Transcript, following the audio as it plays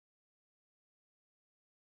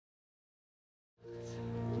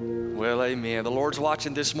Well, amen. The Lord's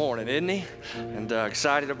watching this morning, isn't He? And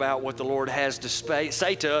excited about what the Lord has to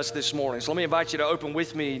say to us this morning. So let me invite you to open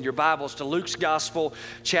with me in your Bibles to Luke's Gospel,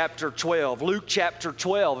 chapter 12. Luke chapter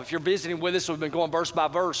 12. If you're visiting with us, we've been going verse by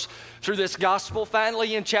verse through this Gospel.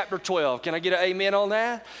 Finally in chapter 12. Can I get an amen on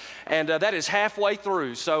that? And that is halfway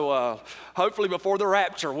through. So hopefully before the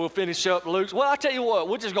rapture, we'll finish up Luke's. Well, I'll tell you what,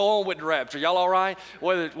 we'll just go on with the rapture. Y'all all right?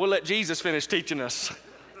 We'll let Jesus finish teaching us.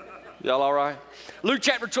 Y'all all right? Luke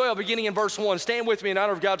chapter 12, beginning in verse 1. Stand with me in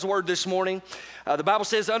honor of God's word this morning. The Bible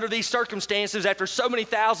says, under these circumstances, after so many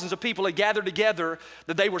thousands of people had gathered together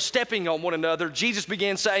that they were stepping on one another, Jesus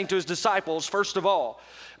began saying to his disciples, first of all,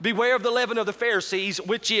 beware of the leaven of the Pharisees,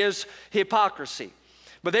 which is hypocrisy.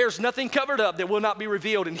 But there's nothing covered up that will not be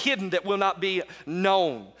revealed, and hidden that will not be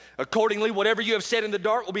known. Accordingly, whatever you have said in the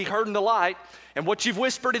dark will be heard in the light, and what you've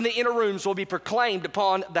whispered in the inner rooms will be proclaimed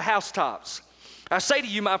upon the housetops. I say to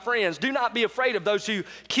you, my friends, do not be afraid of those who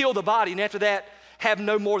kill the body, and after that have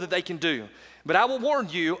no more that they can do. But I will warn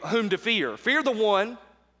you whom to fear. Fear the one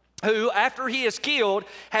who, after he is killed,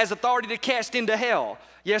 has authority to cast into hell.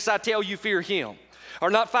 Yes, I tell you, fear him. Are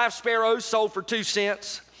not 5 sparrows sold for 2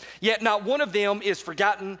 cents? Yet not one of them is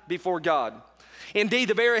forgotten before God. Indeed,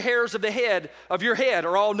 the very hairs of the head of your head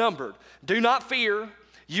are all numbered. Do not fear.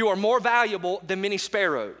 You are more valuable than many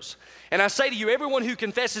sparrows. And I say to you, everyone who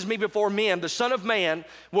confesses me before men, the Son of Man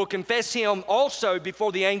will confess him also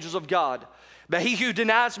before the angels of God. But he who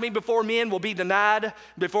denies me before men will be denied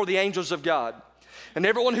before the angels of God. And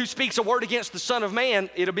everyone who speaks a word against the Son of Man,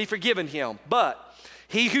 it'll be forgiven him. But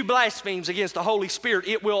he who blasphemes against the Holy Spirit,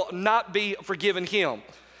 it will not be forgiven him.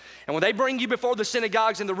 And when they bring you before the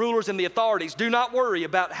synagogues and the rulers and the authorities, do not worry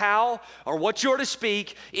about how or what you are to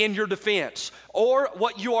speak in your defense, or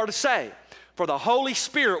what you are to say. For the Holy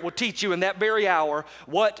Spirit will teach you in that very hour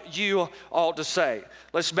what you ought to say.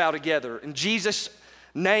 Let's bow together. In Jesus'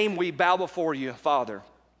 name we bow before you, Father.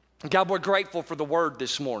 God, we're grateful for the word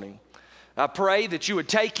this morning. I pray that you would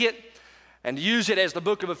take it and use it as the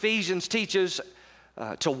book of Ephesians teaches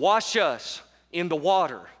to wash us in the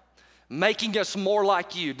water, making us more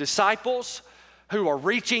like you, disciples who are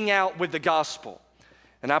reaching out with the gospel.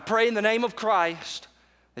 And I pray in the name of Christ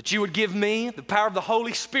that you would give me the power of the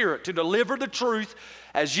Holy Spirit to deliver the truth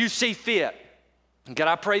as you see fit. And God,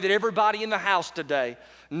 I pray that everybody in the house today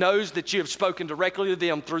knows that you have spoken directly to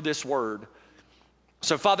them through this word.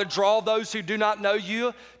 So, Father, draw those who do not know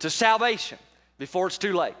you to salvation before it's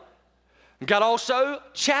too late. And God, also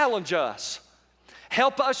challenge us.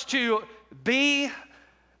 Help us to be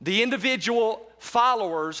the individual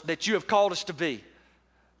followers that you have called us to be.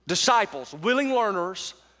 Disciples, willing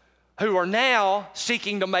learners, who are now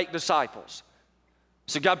seeking to make disciples.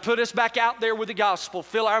 So God, put us back out there with the gospel.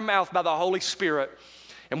 Fill our mouth by the Holy Spirit.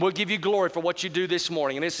 And we'll give you glory for what you do this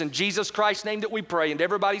morning. And it's in Jesus Christ's name that we pray. And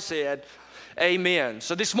everybody said, amen.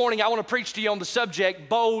 So this morning I want to preach to you on the subject,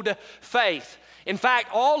 bold faith. In fact,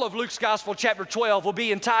 all of Luke's Gospel chapter 12 will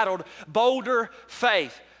be entitled, Bolder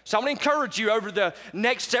Faith. So I want to encourage you over the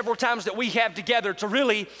next several times that we have together to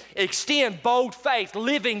really extend bold faith,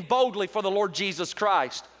 living boldly for the Lord Jesus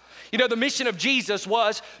Christ. You know, the mission of Jesus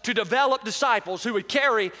was to develop disciples who would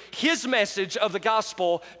carry his message of the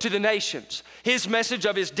gospel to the nations, his message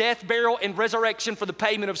of his death, burial, and resurrection for the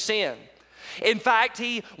payment of sin. In fact,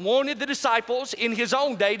 he wanted the disciples in his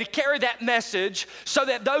own day to carry that message so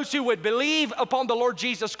that those who would believe upon the Lord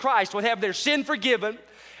Jesus Christ would have their sin forgiven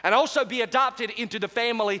and also be adopted into the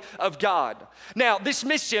family of God. Now, this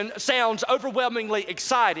mission sounds overwhelmingly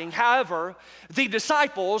exciting. However, the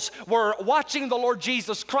disciples were watching the Lord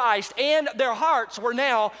Jesus Christ, and their hearts were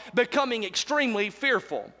now becoming extremely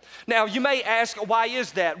fearful. Now, you may ask, why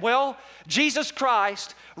is that? Well, Jesus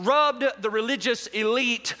Christ rubbed the religious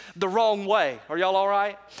elite the wrong way. Are y'all all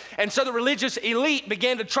right? And so the religious elite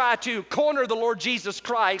began to try to corner the Lord Jesus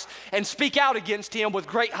Christ and speak out against him with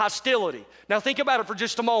great hostility. Now think about it for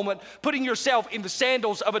just a moment, putting yourself in the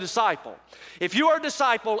sandals of a disciple. If you are a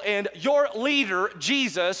disciple and your leader,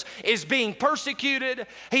 Jesus, is being persecuted,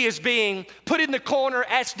 he is being put in the corner,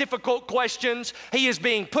 asked difficult questions, he is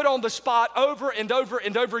being put on the spot over and over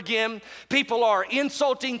and over again, people are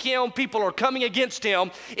insulting him, people are coming against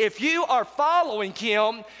him. If you are following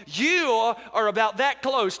him, you are about that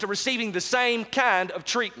close to receiving the same kind of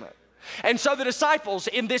treatment. And so the disciples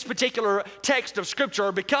in this particular text of Scripture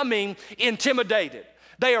are becoming intimidated.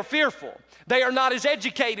 They are fearful. They are not as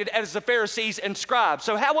educated as the Pharisees and scribes.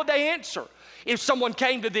 So how would they answer if someone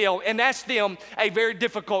came to them and asked them a very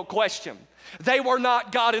difficult question? They were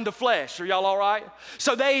not God in the flesh. Are y'all all right?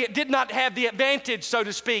 So they did not have the advantage, so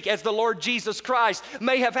to speak, as the Lord Jesus Christ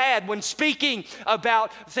may have had when speaking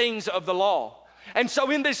about things of the law. And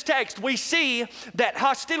so in this text, we see that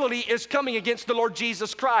hostility is coming against the Lord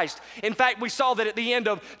Jesus Christ. In fact, we saw that at the end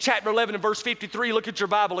of chapter 11 and verse 53. Look at your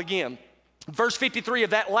Bible again. Verse 53 of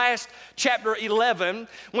that last chapter 11,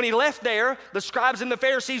 when he left there, the scribes and the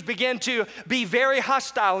Pharisees began to be very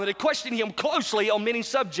hostile and to question him closely on many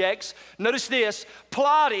subjects. Notice this,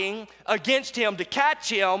 plotting against him to catch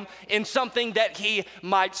him in something that he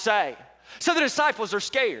might say. So the disciples are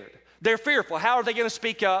scared. They're fearful. How are they going to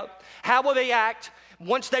speak up? How will they act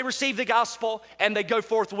once they receive the gospel and they go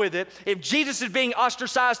forth with it? If Jesus is being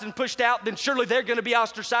ostracized and pushed out, then surely they're going to be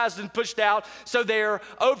ostracized and pushed out, so they're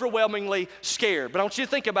overwhelmingly scared. But I want you to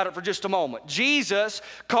think about it for just a moment. Jesus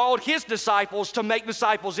called his disciples to make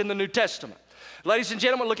disciples in the New Testament. Ladies and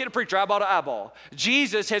gentlemen, look at a preacher eyeball to eyeball.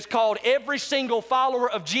 Jesus has called every single follower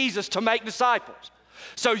of Jesus to make disciples.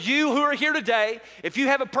 So you who are here today, if you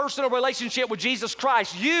have a personal relationship with Jesus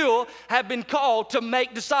Christ, you have been called to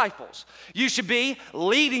make disciples. You should be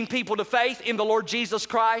leading people to faith in the Lord Jesus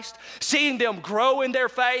Christ, seeing them grow in their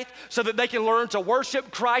faith so that they can learn to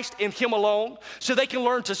worship Christ and him alone, so they can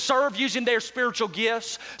learn to serve using their spiritual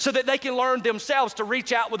gifts, so that they can learn themselves to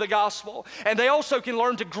reach out with the gospel, and they also can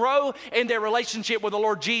learn to grow in their relationship with the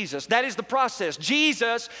Lord Jesus. That is the process.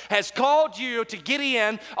 Jesus has called you to get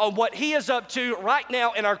in on what he is up to right now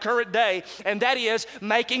in our current day, and that is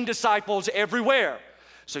making disciples everywhere.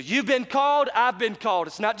 So you've been called, I've been called.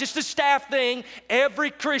 It's not just a staff thing. Every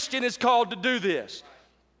Christian is called to do this.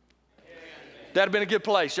 That'd have been a good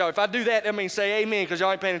place. Y'all, if I do that means say amen, because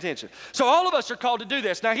y'all ain't paying attention. So all of us are called to do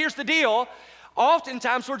this. Now here's the deal.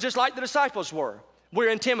 Oftentimes we're just like the disciples were. We're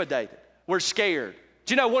intimidated. We're scared.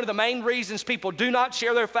 Do you know one of the main reasons people do not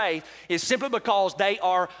share their faith is simply because they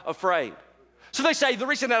are afraid. So they say, the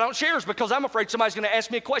reason I don't share is because I'm afraid somebody's going to ask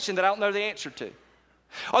me a question that I don't know the answer to.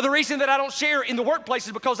 Or the reason that I don't share in the workplace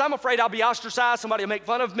is because I'm afraid I'll be ostracized, somebody will make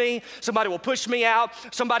fun of me, somebody will push me out,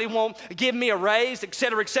 somebody won't give me a raise, et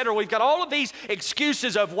cetera, et cetera. We've got all of these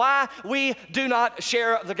excuses of why we do not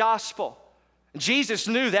share the gospel. Jesus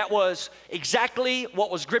knew that was exactly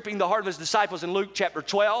what was gripping the heart of his disciples in Luke chapter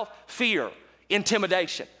 12, fear,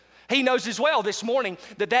 intimidation. He knows as well this morning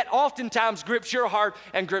that oftentimes grips your heart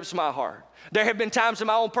and grips my heart. There have been times in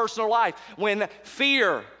my own personal life when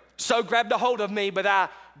fear so grabbed a hold of me, but I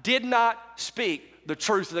did not speak the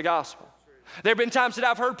truth of the gospel. There have been times that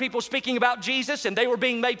I've heard people speaking about Jesus and they were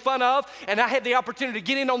being made fun of, and I had the opportunity to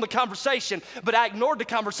get in on the conversation, but I ignored the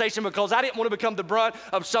conversation because I didn't want to become the brunt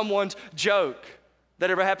of someone's joke. That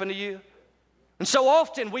ever happened to you? And so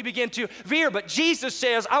often we begin to veer, but Jesus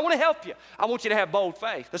says, I want to help you. I want you to have bold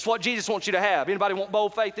faith. That's what Jesus wants you to have. Anybody want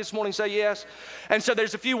bold faith this morning? Say yes. And so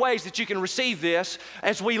there's a few ways that you can receive this.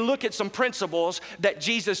 As we look at some principles that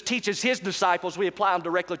Jesus teaches his disciples, we apply them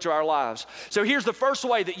directly to our lives. So here's the first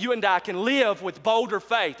way that you and I can live with bolder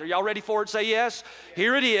faith. Are y'all ready for it? Say yes.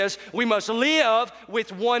 Here it is. We must live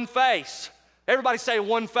with one face. Everybody say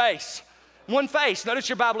one face. One face. Notice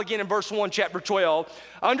your Bible again in verse 1, chapter 12.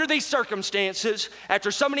 Under these circumstances,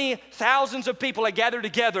 after so many thousands of people had gathered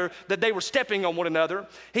together that they were stepping on one another,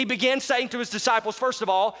 he began saying to his disciples, first of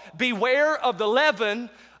all, beware of the leaven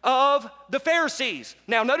of the Pharisees.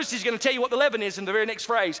 Now notice he's going to tell you what the leaven is in the very next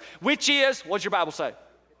phrase, which is, what does your Bible say?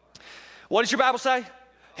 What does your Bible say?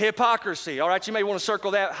 Hypocrisy. All right, you may want to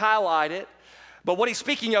circle that, highlight it. But what he's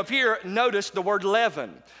speaking of here, notice the word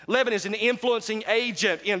leaven. Leaven is an influencing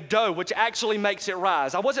agent in dough, which actually makes it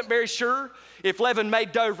rise. I wasn't very sure if leaven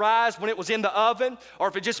made dough rise when it was in the oven or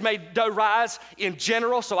if it just made dough rise in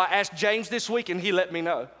general, so I asked James this week and he let me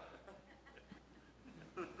know.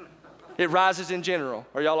 It rises in general.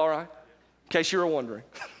 Are y'all all right? In case you were wondering.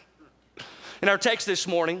 In our text this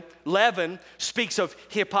morning, leaven speaks of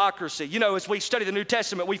hypocrisy. You know, as we study the New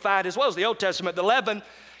Testament, we find as well as the Old Testament, the leaven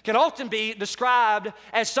can often be described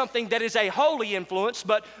as something that is a holy influence,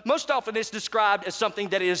 but most often it's described as something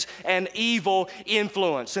that is an evil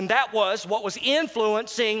influence. And that was what was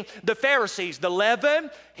influencing the Pharisees, the leaven,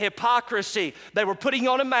 hypocrisy. They were putting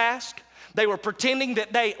on a mask. They were pretending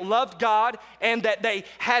that they loved God and that they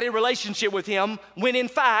had a relationship with him, when in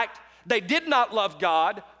fact, they did not love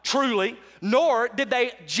God truly, nor did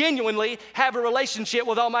they genuinely have a relationship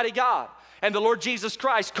with Almighty God. And the Lord Jesus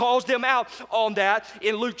Christ calls them out on that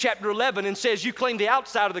in Luke chapter 11 and says, you clean the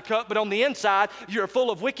outside of the cup, but on the inside, you're full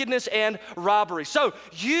of wickedness and robbery. So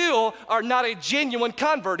you are not a genuine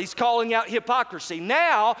convert. He's calling out hypocrisy.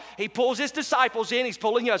 Now, he pulls his disciples in. He's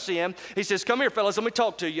pulling us in. He says, come here, fellas, let me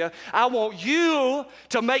talk to you. I want you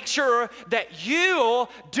to make sure that you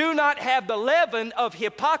do not have the leaven of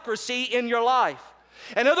hypocrisy in your life.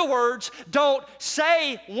 In other words, don't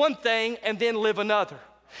say one thing and then live another.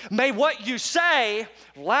 May what you say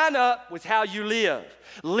line up with how you live.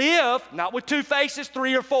 Live, not with two faces,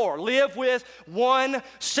 three or four. Live with one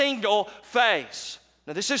single face.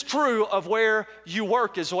 Now, this is true of where you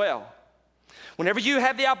work as well. Whenever you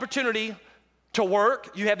have the opportunity to work,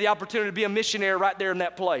 you have the opportunity to be a missionary right there in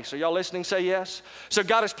that place. Are y'all listening? Say yes. So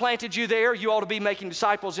God has planted you there. You ought to be making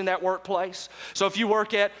disciples in that workplace. So if you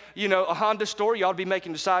work at, a Honda store, you ought to be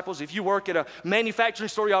making disciples. If you work at a manufacturing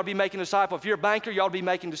store, you ought to be making disciples. If you're a banker, you ought to be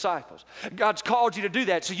making disciples. God's called you to do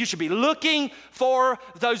that, so you should be looking for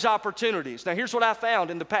those opportunities. Now, here's what I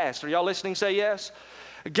found in the past. Are y'all listening? Say yes.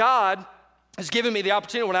 God has given me the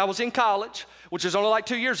opportunity when I was in college, which is only like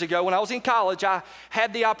 2 years ago. When I was in college, I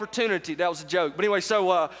had the opportunity. That was a joke. But anyway,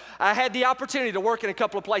 so I had the opportunity to work in a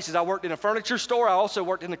couple of places. I worked in a furniture store. I also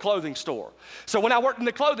worked in the clothing store. So when I worked in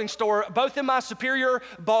the clothing store, both of my superior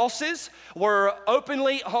bosses were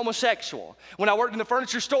openly homosexual. When I worked in the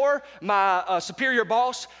furniture store, my superior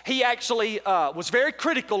boss, he actually was very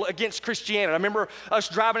critical against Christianity. I remember us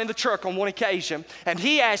driving in the truck on one occasion, and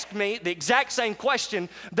he asked me the exact same question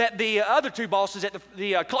that the other two bosses at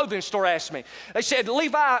the clothing store asked me. They said,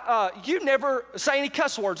 Levi, you never say any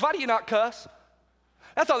cuss words. Why do you not cuss?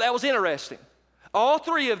 I thought that was interesting. All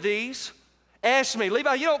three of these asked me,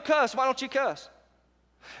 Levi, you don't cuss. Why don't you cuss?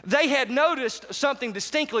 They had noticed something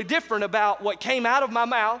distinctly different about what came out of my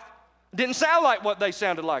mouth. Didn't sound like what they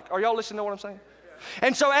sounded like. Are y'all listening to what I'm saying?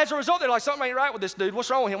 And so as a result, they're like, something ain't right with this dude.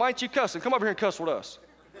 What's wrong with him? Why ain't you cussing? Come over here and cuss with us.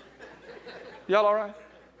 Y'all all right?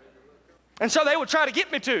 And so they would try to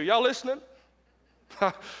get me to. Y'all listening?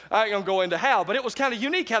 I ain't gonna go into how, but it was kind of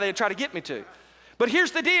unique how they'd try to get me to. But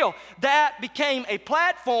here's the deal. That became a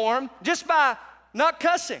platform just by not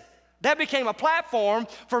cussing. That became a platform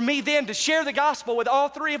for me then to share the gospel with all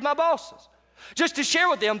three of my bosses. Just to share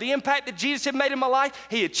with them the impact that Jesus had made in my life.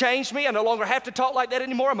 He had changed me. I no longer have to talk like that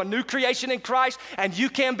anymore. I'm a new creation in Christ, and you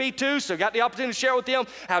can be too. So I got the opportunity to share with them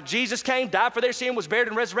how Jesus came, died for their sin, was buried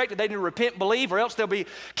and resurrected. They need to repent and believe, or else they'll be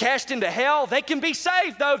cast into hell. They can be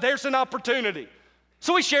saved, though. There's an opportunity.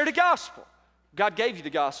 So we share the gospel. God gave you the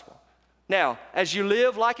gospel. Now, as you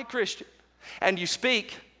live like a Christian and you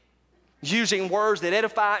speak using words that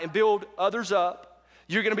edify and build others up,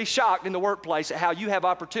 you're going to be shocked in the workplace at how you have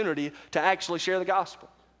opportunity to actually share the gospel.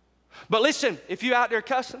 But listen, if you out there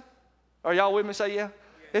cussing, are y'all with me? Say yeah.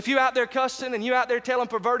 If you out there cussing and you out there telling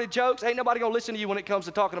perverted jokes, ain't nobody going to listen to you when it comes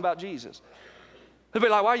to talking about Jesus. They'll be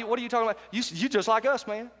like, what are you talking about? You just like us,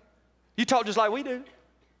 man. You talk just like we do.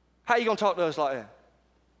 How you going to talk to us like that?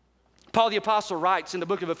 Paul the Apostle writes in the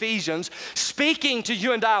book of Ephesians, speaking to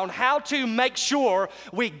you and I on how to make sure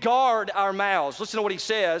we guard our mouths. Listen to what he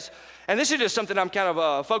says. And this is just something I'm kind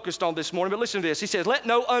of focused on this morning, but listen to this. He says, let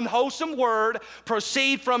no unwholesome word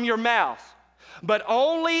proceed from your mouth, but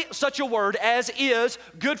only such a word as is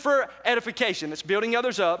good for edification, that's building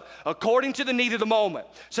others up, according to the need of the moment,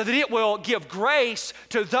 so that it will give grace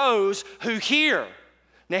to those who hear.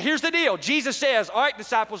 Now here's the deal. Jesus says, all right,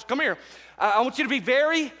 disciples, come here. I want you to be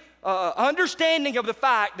very understanding of the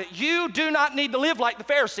fact that you do not need to live like the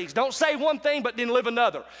Pharisees. Don't say one thing but then live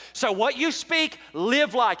another. So what you speak,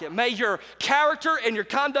 live like it. May your character and your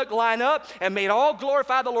conduct line up, and may it all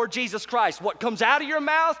glorify the Lord Jesus Christ. What comes out of your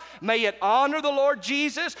mouth, may it honor the Lord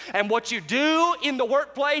Jesus, and what you do in the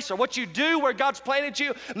workplace or what you do where God's planted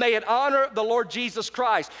you, may it honor the Lord Jesus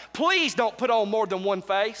Christ. Please don't put on more than one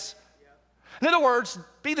face. In other words,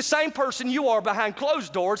 be the same person you are behind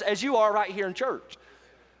closed doors as you are right here in church.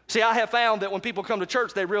 See, I have found that when people come to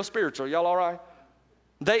church, they're real spiritual. Y'all all right?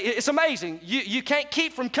 It's amazing. You can't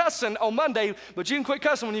keep from cussing on Monday, but you can quit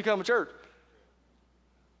cussing when you come to church.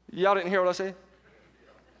 Y'all didn't hear what I said?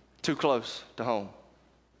 Too close to home.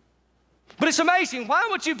 But it's amazing. Why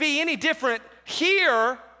would you be any different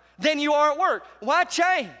here than you are at work? Why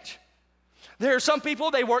change? There are some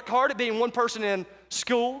people, they work hard at being one person in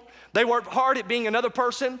school. They work hard at being another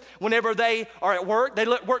person whenever they are at work. They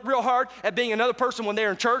work real hard at being another person when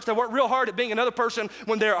they're in church. They work real hard at being another person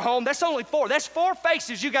when they're at home. That's only four. That's four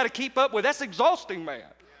faces you got to keep up with. That's exhausting, man.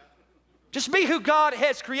 Just be who God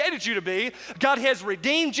has created you to be. God has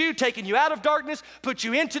redeemed you, taken you out of darkness, put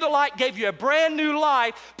you into the light, gave you a brand new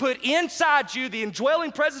life, put inside you the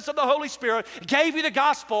indwelling presence of the Holy Spirit, gave you the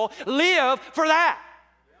gospel. Live for that,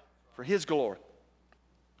 for His glory.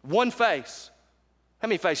 One face. How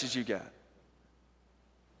many faces you got?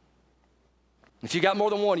 If you got more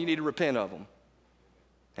than one, you need to repent of them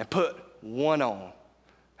and put one on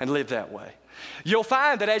and live that way. You'll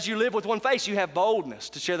find that as you live with one face, you have boldness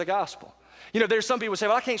to share the gospel. You know, there's some people who say,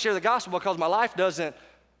 well, I can't share the gospel because my life doesn't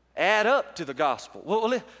add up to the gospel.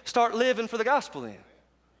 Well, start living for the gospel then.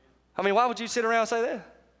 I mean, why would you sit around and say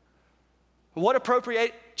that? What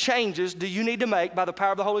appropriate changes do you need to make by the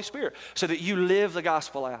power of the Holy Spirit so that you live the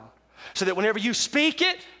gospel out? so that whenever you speak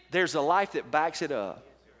it, there's a life that backs it up.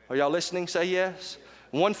 Are y'all listening? Say yes.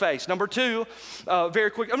 One face. Number two,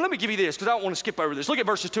 very quick. Let me give you this because I don't want to skip over this. Look at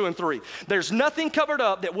verses 2 and 3. There's nothing covered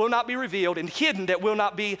up that will not be revealed and hidden that will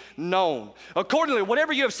not be known. Accordingly,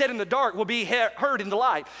 whatever you have said in the dark will be heard in the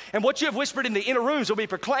light. And what you have whispered in the inner rooms will be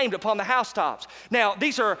proclaimed upon the housetops. Now,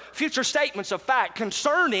 these are future statements of fact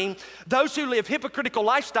concerning those who live hypocritical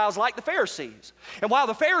lifestyles like the Pharisees. And while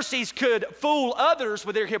the Pharisees could fool others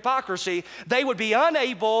with their hypocrisy, they would be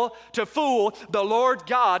unable to fool the Lord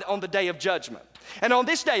God on the day of judgment. And on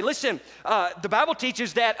this day, listen, the Bible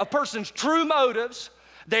teaches that a person's true motives,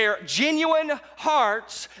 their genuine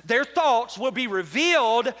hearts, their thoughts will be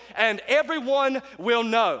revealed and everyone will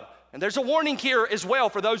know. And there's a warning here as well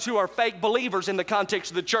for those who are fake believers in the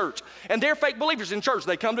context of the church. And they're fake believers in church.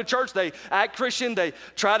 They come to church, they act Christian, they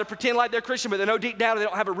try to pretend like they're Christian, but they know deep down they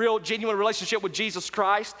don't have a real, genuine relationship with Jesus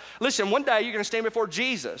Christ. Listen, one day you're going to stand before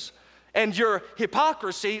Jesus and your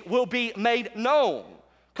hypocrisy will be made known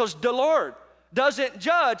because the Lord doesn't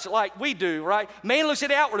judge like we do, right? Man looks at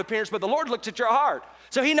the outward appearance, but the Lord looks at your heart.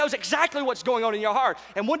 So he knows exactly what's going on in your heart.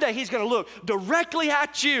 And one day he's going to look directly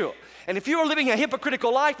at you. And if you are living a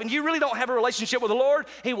hypocritical life and you really don't have a relationship with the Lord,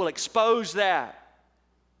 he will expose that.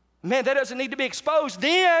 Man, that doesn't need to be exposed.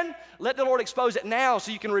 Then let the Lord expose it now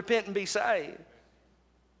so you can repent and be saved.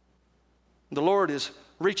 The Lord is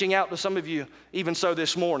reaching out to some of you even so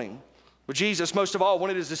this morning. But Jesus, most of all,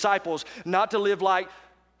 wanted his disciples not to live like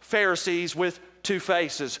Pharisees with two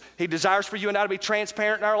faces. He desires for you and I to be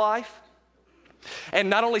transparent in our life and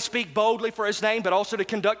not only speak boldly for his name, but also to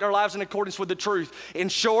conduct our lives in accordance with the truth. In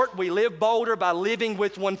short, we live bolder by living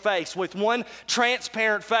with one face, with one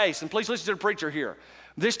transparent face. And please listen to the preacher here.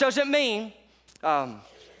 This doesn't mean, well,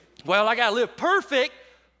 I got to live perfect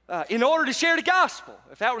in order to share the gospel.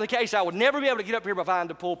 If that were the case, I would never be able to get up here behind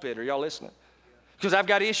the pulpit. Are y'all listening? Because I've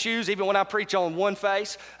got issues. Even when I preach on one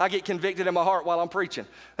face, I get convicted in my heart while I'm preaching.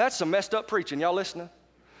 That's some messed up preaching. Y'all listening?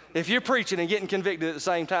 If you're preaching and getting convicted at the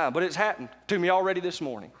same time, but it's happened to me already this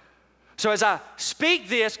morning. So as I speak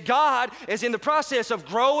this, God is in the process of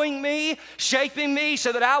growing me, shaping me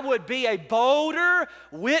so that I would be a bolder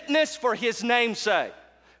witness for his name's sake.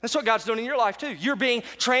 That's what God's doing in your life too. You're being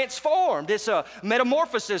transformed. It's a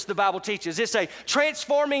metamorphosis, the Bible teaches. It's a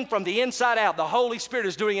transforming from the inside out. The Holy Spirit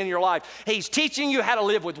is doing in your life. He's teaching you how to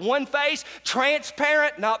live with one face,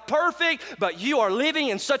 transparent, not perfect, but you are living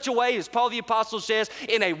in such a way, as Paul the Apostle says,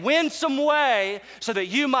 in a winsome way so that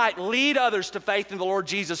you might lead others to faith in the Lord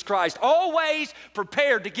Jesus Christ. Always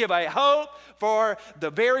prepared to give a hope for the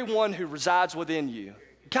very one who resides within you.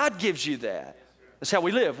 God gives you that. That's how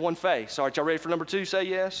we live, one face. All right, y'all ready for number 2? Say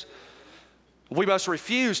yes. We must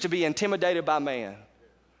refuse to be intimidated by man.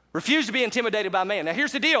 Refuse to be intimidated by man. Now,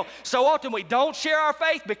 here's the deal. So often we don't share our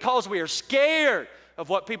faith because we are scared of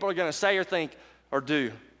what people are going to say or think or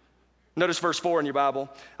do. Notice verse 4 in your Bible.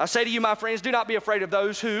 I say to you, my friends, do not be afraid of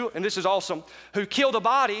those who, and this is awesome, who kill the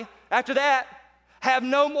body. After that, have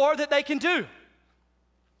no more that they can do.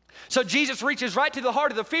 So Jesus reaches right to the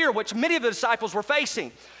heart of the fear which many of the disciples were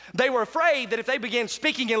facing. They were afraid that if they began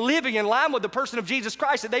speaking and living in line with the person of Jesus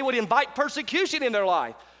Christ, that they would invite persecution in their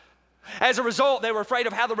life. As a result, they were afraid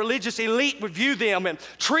of how the religious elite would view them and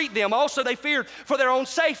treat them. Also, they feared for their own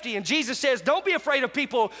safety. And Jesus says, don't be afraid of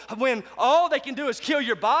people when all they can do is kill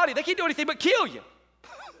your body. They can't do anything but kill you.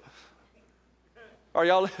 Are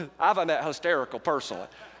y'all? I find that hysterical personally.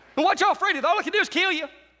 And what y'all afraid of? All they can do is kill you.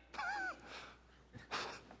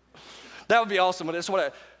 That would be awesome. It's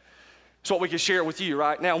what we can share with you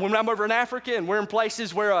right now. When I'm over in Africa and we're in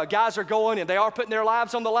places where guys are going and they are putting their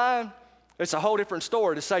lives on the line, it's a whole different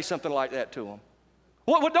story to say something like that to them.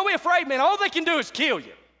 Well, don't be afraid, man. All they can do is kill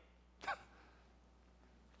you.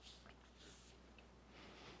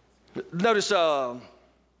 Notice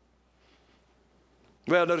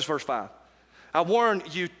verse 5. I warn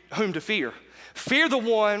you whom to fear. Fear the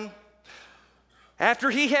one after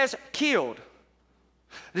he has killed.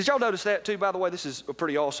 Did y'all notice that too, by the way? This is a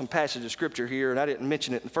pretty awesome passage of scripture here, and I didn't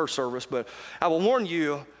mention it in the first service, but I will warn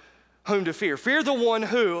you whom to fear. Fear the one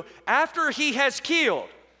who, after he has killed,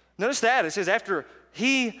 notice that, it says after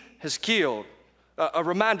he has killed. A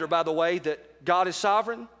reminder, by the way, that God is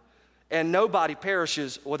sovereign and nobody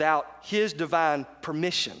perishes without his divine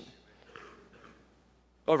permission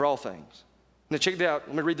over all things. Now check it out.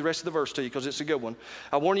 Let me read the rest of the verse to you because it's a good one.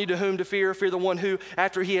 I warn you to whom to fear. Fear the one who,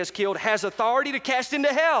 after he has killed, has authority to cast into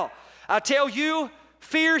hell. I tell you,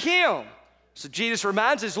 fear him. So Jesus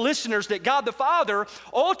reminds his listeners that God the Father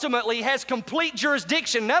ultimately has complete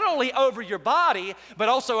jurisdiction not only over your body, but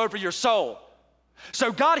also over your soul.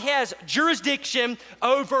 So God has jurisdiction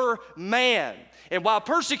over man. And while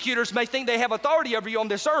persecutors may think they have authority over you on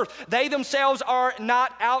this earth, they themselves are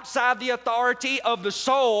not outside the authority of the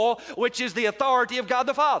soul, which is the authority of God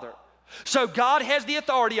the Father. So God has the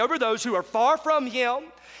authority over those who are far from Him,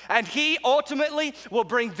 and He ultimately will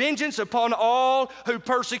bring vengeance upon all who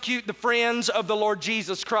persecute the friends of the Lord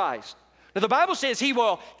Jesus Christ. Now, the Bible says He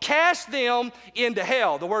will cast them into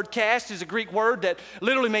hell. The word cast is a Greek word that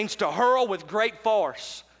literally means to hurl with great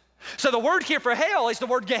force. So the word here for hell is the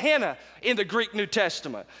word Gehenna in the Greek New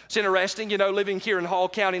Testament. It's interesting, you know, living here in Hall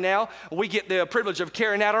County now, we get the privilege of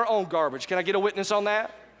carrying out our own garbage. Can I get a witness on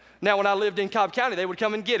that? Now, when I lived in Cobb County, they would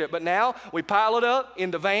come and get it. But now we pile it up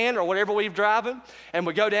in the van or whatever we're driving, and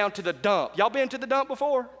we go down to the dump. Y'all been to the dump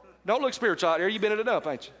before? Don't look spiritual out here. You've been at the dump,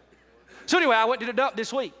 ain't you? So anyway, I went to the dump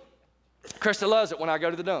this week. Krista loves it when I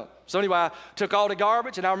go to the dump. So anyway, I took all the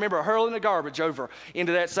garbage, and I remember hurling the garbage over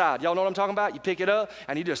into that side. Y'all know what I'm talking about? You pick it up,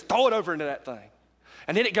 and you just throw it over into that thing.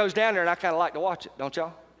 And then it goes down there, and I kind of like to watch it, don't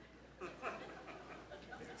y'all?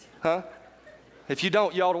 Huh? If you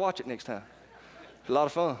don't, you ought to watch it next time. It's a lot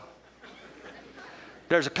of fun.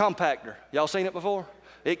 There's a compactor. Y'all seen it before?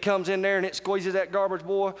 It comes in there, and it squeezes that garbage,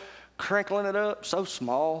 boy, crinkling it up, so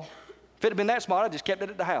small. If it had been that small, I'd just kept it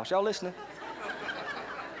at the house. Y'all listening?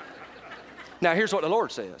 Now, here's what the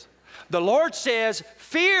Lord says. The Lord says,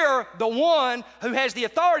 fear the one who has the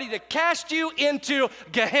authority to cast you into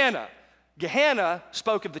Gehenna. Gehenna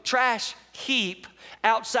spoke of the trash heap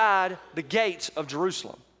outside the gates of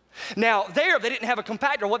Jerusalem. Now, there they didn't have a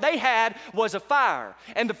compactor. What they had was a fire,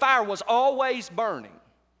 and the fire was always burning.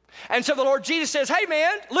 And so the Lord Jesus says, hey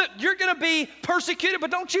man, look, you're going to be persecuted,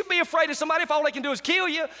 but don't you be afraid of somebody if all they can do is kill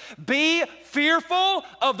you. Be fearful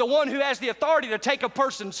of the one who has the authority to take a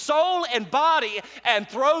person's soul and body and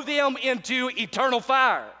throw them into eternal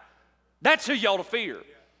fire. That's who you ought to fear.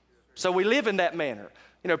 So we live in that manner.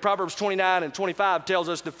 You know, Proverbs 29 and 25 tells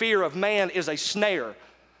us the fear of man is a snare.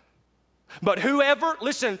 But whoever,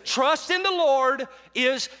 listen, trusts in the Lord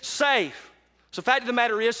is safe. So the fact of the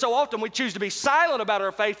matter is, so often we choose to be silent about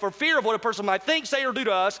our faith for fear of what a person might think, say, or do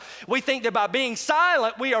to us. We think that by being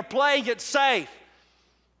silent, we are playing it safe.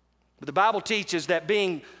 But the Bible teaches that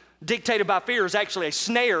being dictated by fear is actually a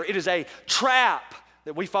snare. It is a trap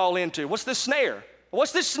that we fall into. What's the snare?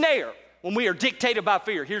 What's the snare when we are dictated by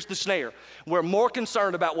fear? Here's the snare. We're more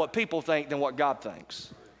concerned about what people think than what God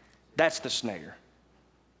thinks. That's the snare.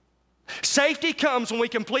 Safety comes when we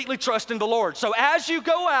completely trust in the Lord. So as you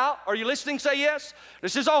go out, are you listening? Say yes.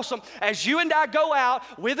 This is awesome. As you and I go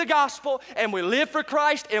out with the gospel and we live for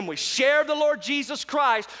Christ and we share the Lord Jesus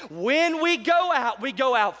Christ, when we go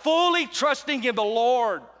out fully trusting in the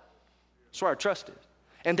Lord. That's where our trust is.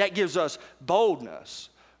 And that gives us boldness.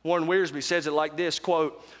 Warren Wiersbe says it like this,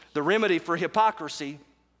 quote, the remedy for hypocrisy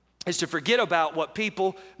is to forget about what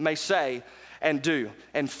people may say and do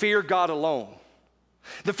and fear God alone.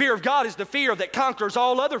 The fear of God is the fear that conquers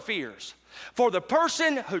all other fears. For the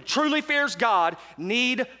person who truly fears God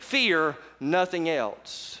need fear nothing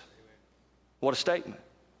else. What a statement.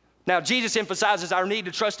 Now, Jesus emphasizes our need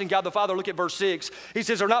to trust in God the Father. Look at verse 6. He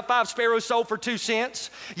says, are not 5 sparrows sold for 2 cents?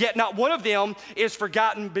 Yet not one of them is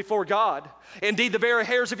forgotten before God. Indeed, the very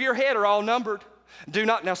hairs of your head are all numbered. Do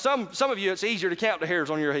not, now some of you, it's easier to count the hairs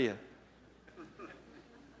on your head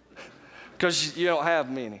because you don't have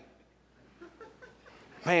many.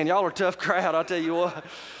 Man, y'all are a tough crowd, I'll tell you what.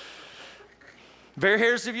 Very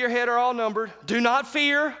hairs of your head are all numbered. Do not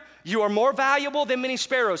fear. You are more valuable than many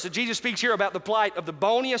sparrows. So Jesus speaks here about the plight of the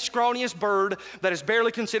boniest, scrawniest bird that is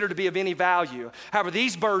barely considered to be of any value. However,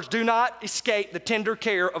 these birds do not escape the tender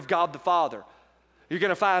care of God the Father. You're going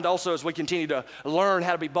to find also as we continue to learn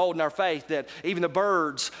how to be bold in our faith that even the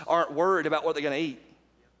birds aren't worried about what they're going to eat.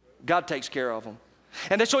 God takes care of them.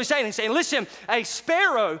 And that's what he's saying. He's saying, listen, a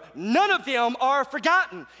sparrow, none of them are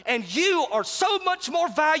forgotten. And you are so much more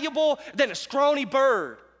valuable than a scrawny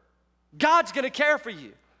bird. God's going to care for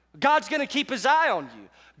you. God's going to keep his eye on you.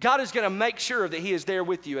 God is going to make sure that he is there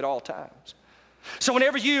with you at all times. So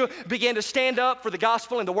whenever you begin to stand up for the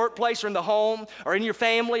gospel in the workplace or in the home or in your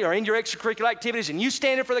family or in your extracurricular activities and you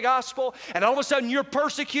stand up for the gospel and all of a sudden you're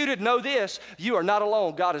persecuted, know this, you are not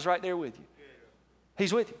alone. God is right there with you.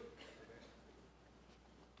 He's with you.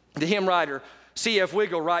 The hymn writer C.F.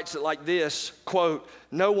 Wiggle writes it like this, quote,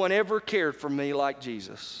 no one ever cared for me like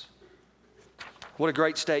Jesus. What a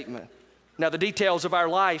great statement. Now the details of our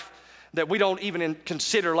life that we don't even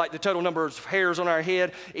consider, like the total number of hairs on our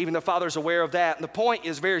head, even the Father's aware of that. And the point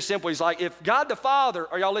is very simple. He's like, if God the Father,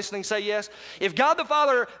 are y'all listening? Say yes. If God the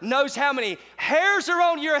Father knows how many hairs are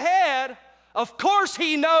on your head, of course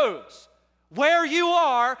he knows where you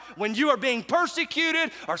are when you are being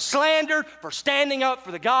persecuted or slandered for standing up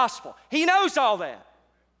for the gospel. He knows all that.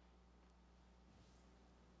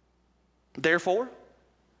 Therefore,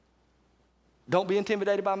 don't be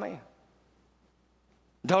intimidated by man.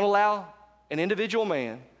 Don't allow an individual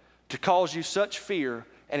man to cause you such fear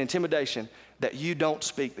and intimidation that you don't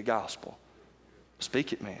speak the gospel.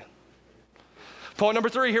 Speak it, man. Point number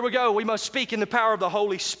 3, here we go. We must speak in the power of the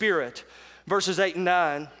Holy Spirit. Verses 8 and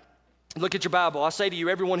 9. Look at your Bible. I say to you,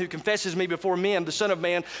 everyone who confesses me before men, the Son of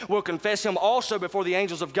Man will confess him also before the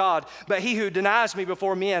angels of God. But he who denies me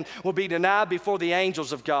before men will be denied before the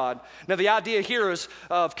angels of God. Now, the idea here is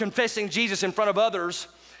of confessing Jesus in front of others.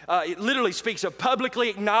 It literally speaks of publicly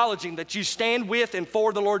acknowledging that you stand with and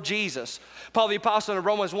for the Lord Jesus. Paul the Apostle in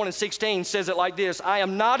Romans 1:16 says it like this: I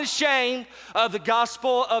am not ashamed of the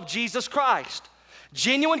gospel of Jesus Christ.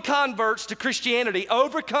 Genuine converts to Christianity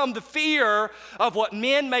overcome the fear of what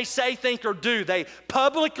men may say, think, or do. They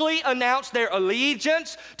publicly announce their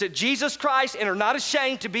allegiance to Jesus Christ and are not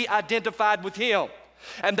ashamed to be identified with him.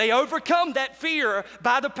 And they overcome that fear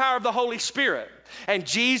by the power of the Holy Spirit. And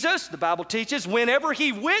Jesus, the Bible teaches, whenever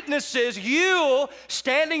he witnesses you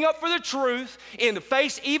standing up for the truth in the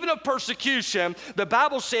face even of persecution, the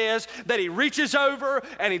Bible says that he reaches over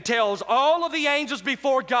and he tells all of the angels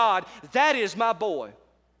before God, that is my boy,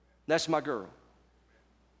 that's my girl.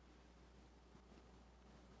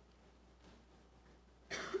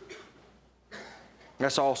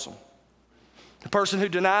 That's awesome. The person who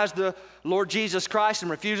denies the Lord Jesus Christ and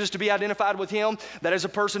refuses to be identified with him, that is a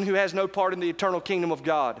person who has no part in the eternal kingdom of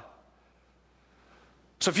God.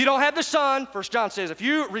 So if you don't have the Son, 1 John says, if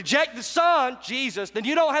you reject the Son, Jesus, then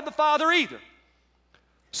you don't have the Father either.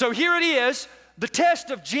 So here it is, the test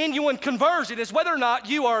of genuine conversion is whether or not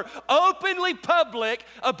you are openly public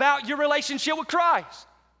about your relationship with Christ.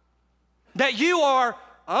 That you are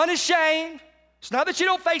unashamed. It's not that you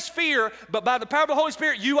don't face fear, but by the power of the Holy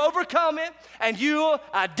Spirit, you overcome it and you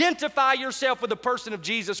identify yourself with the person of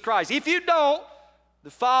Jesus Christ. If you don't, the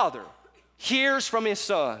Father hears from his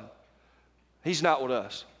Son. He's not with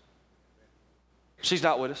us. She's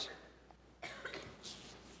not with us.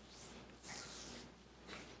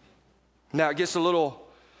 Now it gets a little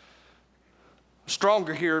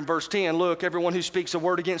stronger here in verse 10. Look, everyone who speaks a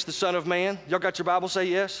word against the Son of Man. Y'all got your Bible? Say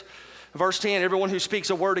yes. Verse 10, everyone who speaks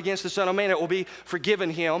a word against the Son of Man, it will be forgiven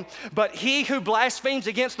him. But he who blasphemes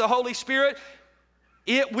against the Holy Spirit,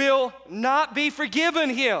 it will not be forgiven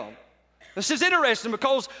him. This is interesting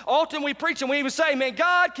because often we preach and we even say, man,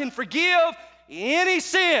 God can forgive any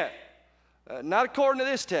sin. Not according to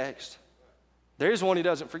this text. There is one he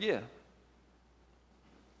doesn't forgive.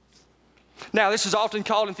 Now, this is often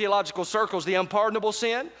called in theological circles the unpardonable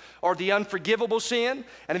sin or the unforgivable sin.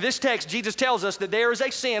 And in this text, Jesus tells us that there is a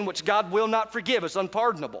sin which God will not forgive. It's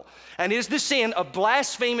unpardonable. And it is the sin of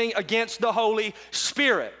blaspheming against the Holy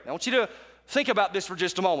Spirit. Now, I want you to think about this for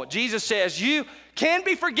just a moment. Jesus says, you can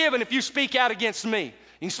be forgiven if you speak out against me.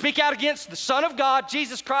 You can speak out against the Son of God,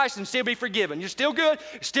 Jesus Christ, and still be forgiven. You're still good.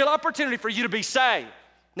 There's still opportunity for you to be saved.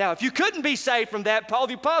 Now, if you couldn't be saved from that, Paul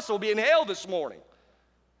the Apostle will be in hell this morning.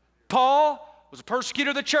 Paul was a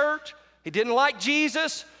persecutor of the church. He didn't like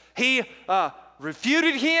Jesus. He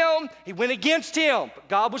refuted him. He went against him. But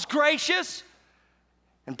God was gracious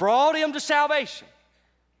and brought him to salvation.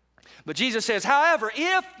 But Jesus says, however,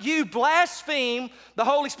 if you blaspheme, the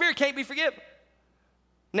Holy Spirit can't be forgiven.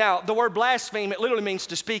 Now, the word blaspheme, it literally means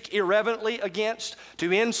to speak irreverently against,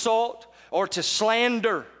 to insult, or to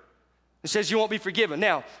slander. It says you won't be forgiven.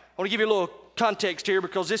 Now, I want to give you a little context here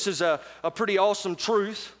because this is a pretty awesome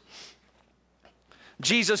truth.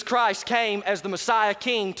 Jesus Christ came as the Messiah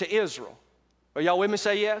King to Israel. Are y'all with me?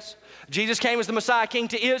 Say yes. Jesus came as the Messiah King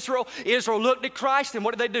to Israel. Israel looked at Christ, and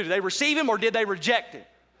what did they do? Did they receive him or did they reject him?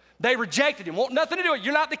 They rejected him. Want nothing to do with it.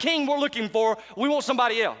 You're not the king we're looking for. We want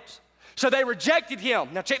somebody else. So they rejected him.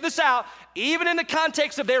 Now check this out. Even in the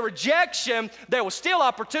context of their rejection, there was still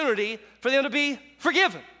opportunity for them to be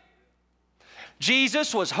forgiven.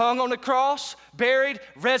 Jesus was hung on the cross, buried,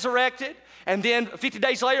 resurrected. And then 50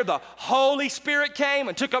 days later, the Holy Spirit came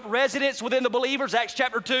and took up residence within the believers, Acts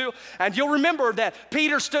chapter 2. And you'll remember that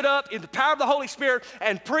Peter stood up in the power of the Holy Spirit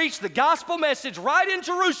and preached the gospel message right in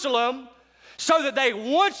Jerusalem so that they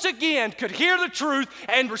once again could hear the truth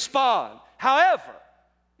and respond. However,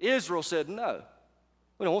 Israel said, no,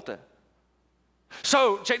 we don't want that.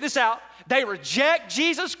 So check this out. They reject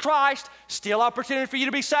Jesus Christ, still opportunity for you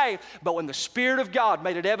to be saved. But when the Spirit of God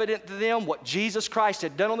made it evident to them what Jesus Christ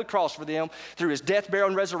had done on the cross for them through his death, burial,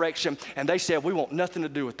 and resurrection, and they said, we want nothing to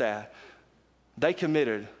do with that, they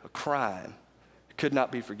committed a crime that could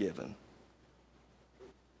not be forgiven.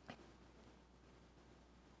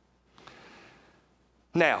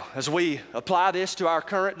 Now, as we apply this to our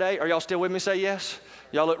current day, are y'all still with me? Say yes.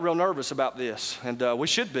 Y'all look real nervous about this, and we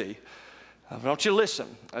should be. I want you to listen.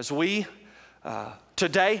 As we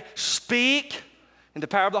today, speak in the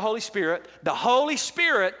power of the Holy Spirit. The Holy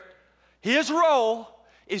Spirit, his role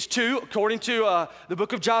is to, according to the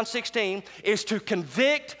book of John 16, is to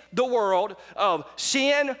convict the world of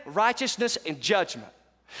sin, righteousness, and judgment.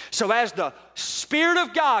 So as the Spirit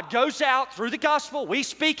of God goes out through the gospel, we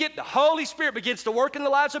speak it, the Holy Spirit begins to work in the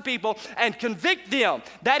lives of people and convict them.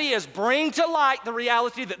 That is, bring to light the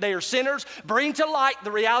reality that they are sinners, bring to light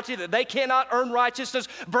the reality that they cannot earn righteousness,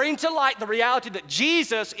 bring to light the reality that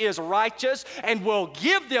Jesus is righteous and will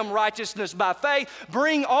give them righteousness by faith.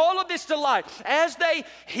 Bring all of this to light. As they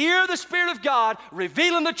hear the Spirit of God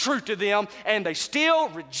revealing the truth to them and they still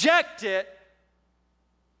reject it,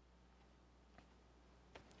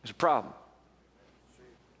 there's a problem.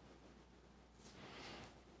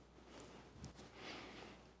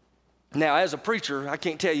 Now, as a preacher, I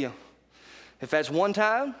can't tell you if that's one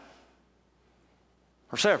time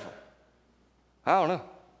or several. I don't know.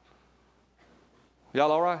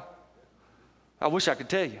 Y'all all right? I wish I could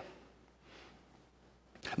tell you.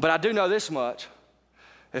 But I do know this much.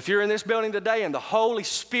 If you're in this building today and the Holy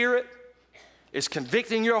Spirit is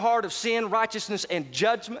convicting your heart of sin, righteousness, and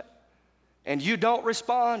judgment, and you don't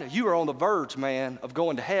respond, you are on the verge, man, of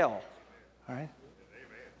going to hell. All right?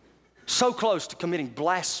 So close to committing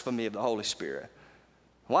blasphemy of the Holy Spirit.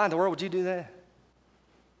 Why in the world would you do that?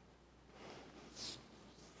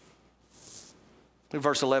 Look at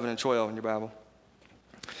verse 11 and 12 in your Bible.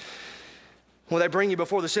 When they bring you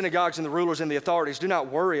before the synagogues and the rulers and the authorities, do not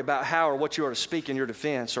worry about how or what you are to speak in your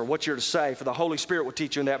defense or what you're to say, for the Holy Spirit will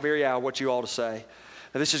teach you in that very hour what you ought to say.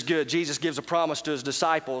 Now, this is good. Jesus gives a promise to his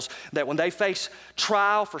disciples that when they face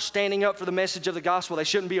trial for standing up for the message of the gospel, they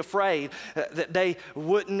shouldn't be afraid that they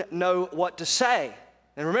wouldn't know what to say.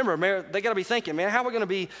 And remember, they got to be thinking, man, how are we going to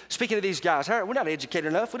be speaking to these guys? We're not educated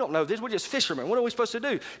enough. We don't know this. We're just fishermen. What are we supposed to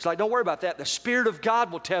do? It's like, don't worry about that. The Spirit of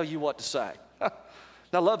God will tell you what to say. And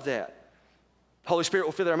I love that. Holy Spirit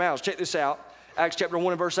will fill their mouths. Check this out. Acts chapter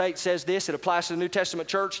 1 and verse 8 says this. It applies to the New Testament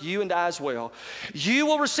church, you and I as well. You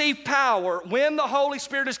will receive power when the Holy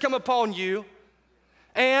Spirit has come upon you.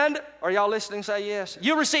 And, are y'all listening? Say yes.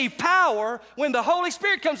 You'll receive power when the Holy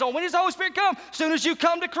Spirit comes on. When does the Holy Spirit come? As soon as you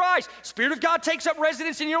come to Christ. Spirit of God takes up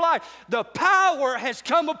residence in your life. The power has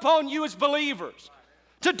come upon you as believers.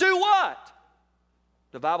 To do what?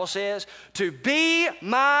 The Bible says, to be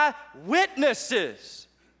my witnesses.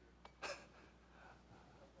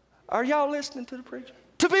 Are y'all listening to the preacher?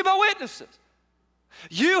 To be my witnesses.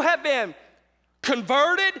 You have been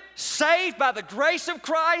converted, saved by the grace of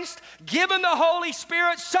Christ, given the Holy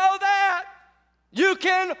Spirit so that you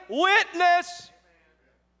can witness.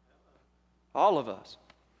 All of us.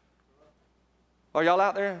 Are y'all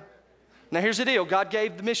out there? Now here's the deal. God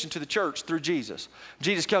gave the mission to the church through Jesus.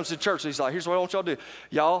 Jesus comes to the church and he's like, here's what I want y'all to do.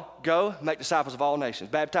 Y'all go make disciples of all nations.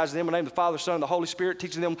 Baptizing them in the name of the Father, Son, and the Holy Spirit,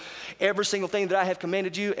 teaching them every single thing that I have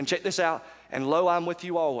commanded you. And check this out. And lo, I'm with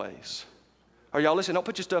you always. Are y'all listening? Don't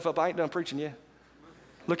put your stuff up. I ain't done preaching yet.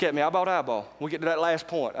 Look at me, eyeball. We get to that last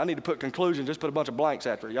point. I need to put conclusion, just put a bunch of blanks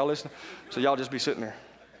after it. Y'all listening? So y'all just be sitting there.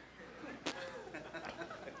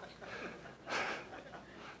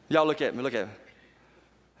 Y'all look at me.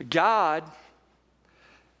 God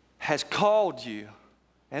has called you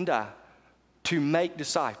and I to make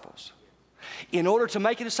disciples. In order to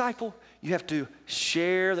make a disciple, you have to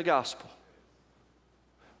share the gospel.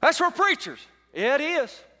 That's for preachers. Yeah, it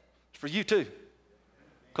is. It's for you too.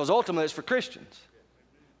 Because ultimately it's for Christians.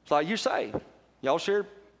 It's like you're saved. Y'all share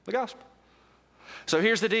the gospel. So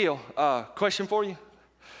here's the deal. Question for you.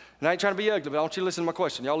 And I ain't trying to be ugly, but I want you to listen to my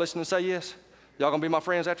question. Y'all listen and say yes? Y'all gonna be my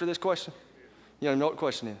friends after this question? You don't even know what the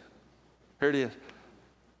question is. Here it is.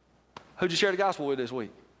 Who'd you share the gospel with this week?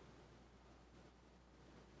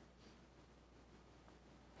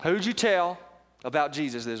 Who'd you tell about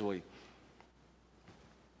Jesus this week?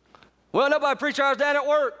 Well, nobody preached. I was down at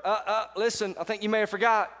work. Listen, I think you may have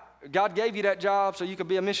forgot. God gave you that job so you could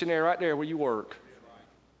be a missionary right there where you work.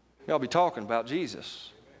 Y'all be talking about Jesus.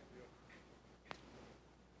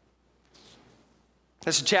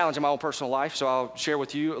 This is a challenge in my own personal life, so I'll share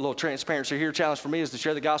with you a little transparency here. Challenge for me is to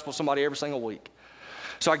share the gospel with somebody every single week.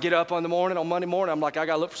 So I get up on Monday morning, I'm like, I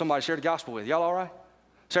got to look for somebody to share the gospel with. Y'all all right?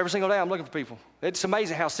 So every single day I'm looking for people. It's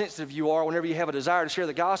amazing how sensitive you are whenever you have a desire to share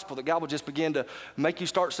the gospel, that God will just begin to make you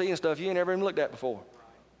start seeing stuff you ain't never even looked at before.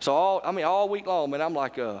 So all week long, man, I'm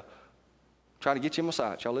like trying to get you in my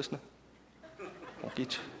sights. Y'all listening? I'll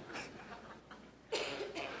get you.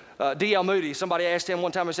 D.L. Moody, somebody asked him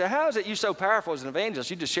one time, he said, how is it you so powerful as an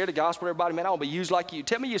evangelist? You just share the gospel with everybody. Man, I want to be used like you.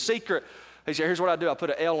 Tell me your secret. He said, here's what I do. I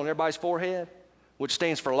put an L on everybody's forehead, which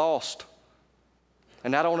stands for lost.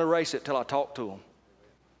 And I don't erase it till I talk to them.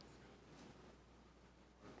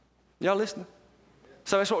 Y'all listening?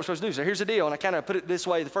 So that's what we're supposed to do. So here's the deal, and I kind of put it this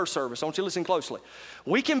way the first service. I want you to listen closely.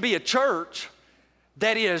 We can be a church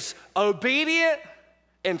that is obedient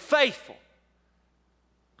and faithful.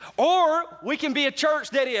 Or we can be a church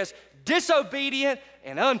that is disobedient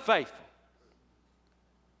and unfaithful.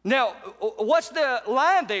 Now, what's the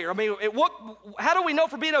line there? I mean, how do we know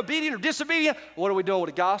if we're being obedient or disobedient? What are we doing with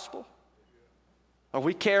the gospel? Are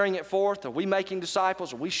we carrying it forth? Are we making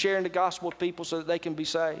disciples? Are we sharing the gospel with people so that they can be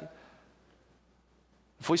saved?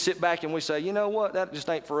 If we sit back and we say, you know what, that just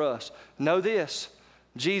ain't for us. Know this.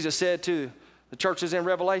 Jesus said to the churches in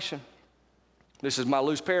Revelation, this is my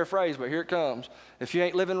loose paraphrase, but here it comes. If you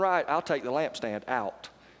ain't living right, I'll take the lampstand out.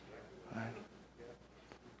 Right?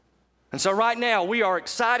 And so right now, we are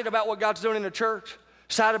excited about what God's doing in the church,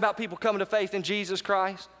 excited about people coming to faith in Jesus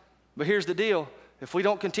Christ. But here's the deal. If we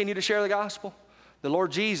don't continue to share the gospel, the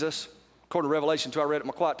Lord Jesus, according to Revelation 2, I read it in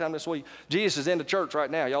my quiet time this week, Jesus is in the church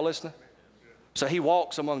right now. Y'all listening? So he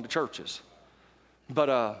walks among the churches.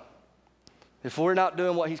 But if we're not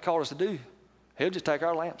doing what he's called us to do, he'll just take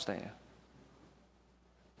our lampstand.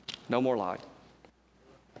 No more light.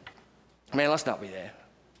 Man, let's not be that.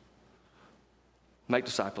 Make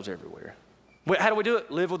disciples everywhere. How do we do it?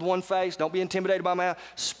 Live with one face. Don't be intimidated by man.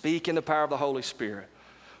 Speak in the power of the Holy Spirit.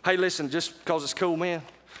 Hey, listen, just because it's cool, man,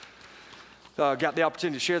 got the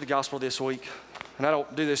opportunity to share the gospel this week. And I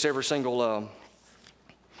don't do this every single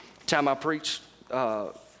time I preach.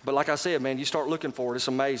 But like I said, man, you start looking for it. It's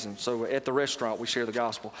amazing. So at the restaurant, we share the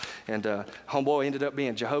gospel. And homeboy ended up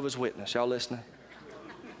being Jehovah's Witness. Y'all listening?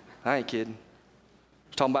 I ain't kidding. I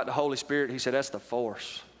was talking about the Holy Spirit. He said, that's the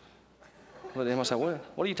force. Look at him. I said, what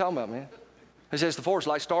are you talking about, man? He says, the force,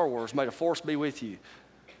 like Star Wars, may the force be with you.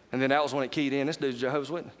 And then that was when it keyed in. This dude's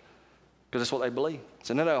Jehovah's Witness. Because that's what they believe.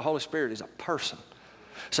 So no, the Holy Spirit is a person.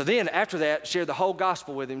 So then after that, shared the whole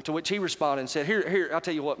gospel with him, to which he responded and said, here, I'll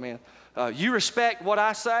tell you what, man. You respect what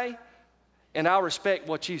I say, and I'll respect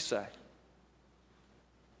what you say.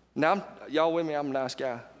 Now, y'all with me? I'm a nice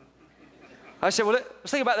guy. I said, well,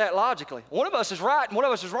 let's think about that logically. One of us is right and one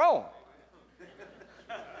of us is wrong.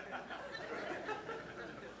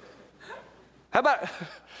 How about,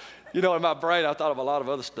 in my brain, I thought of a lot of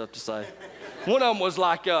other stuff to say. One of them was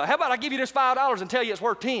like, how about I give you this $5 and tell you it's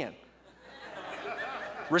worth 10?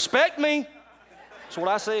 Respect me. That's what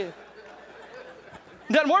I said.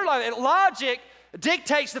 It doesn't work like that. Logic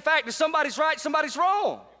dictates the fact that somebody's right, somebody's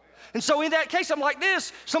wrong. And so in that case, I'm like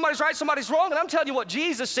this, somebody's right, somebody's wrong, and I'm telling you what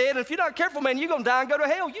Jesus said, and if you're not careful, man, you're going to die and go to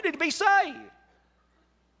hell. You need to be saved.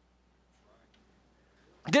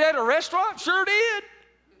 Did that at a restaurant? Sure did.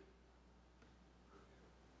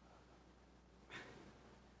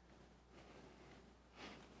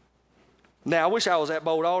 Now, I wish I was that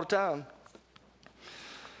bold all the time.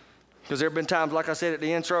 Because there have been times, like I said at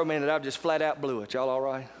the intro, man, that I've just flat out blew it. Y'all all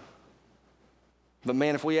right? But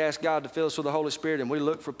man, if we ask God to fill us with the Holy Spirit and we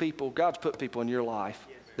look for people, God's put people in your life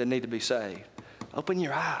that need to be saved. Open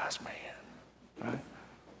your eyes, man. Right?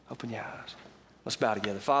 Open your eyes. Let's bow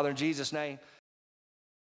together. Father, in Jesus' name.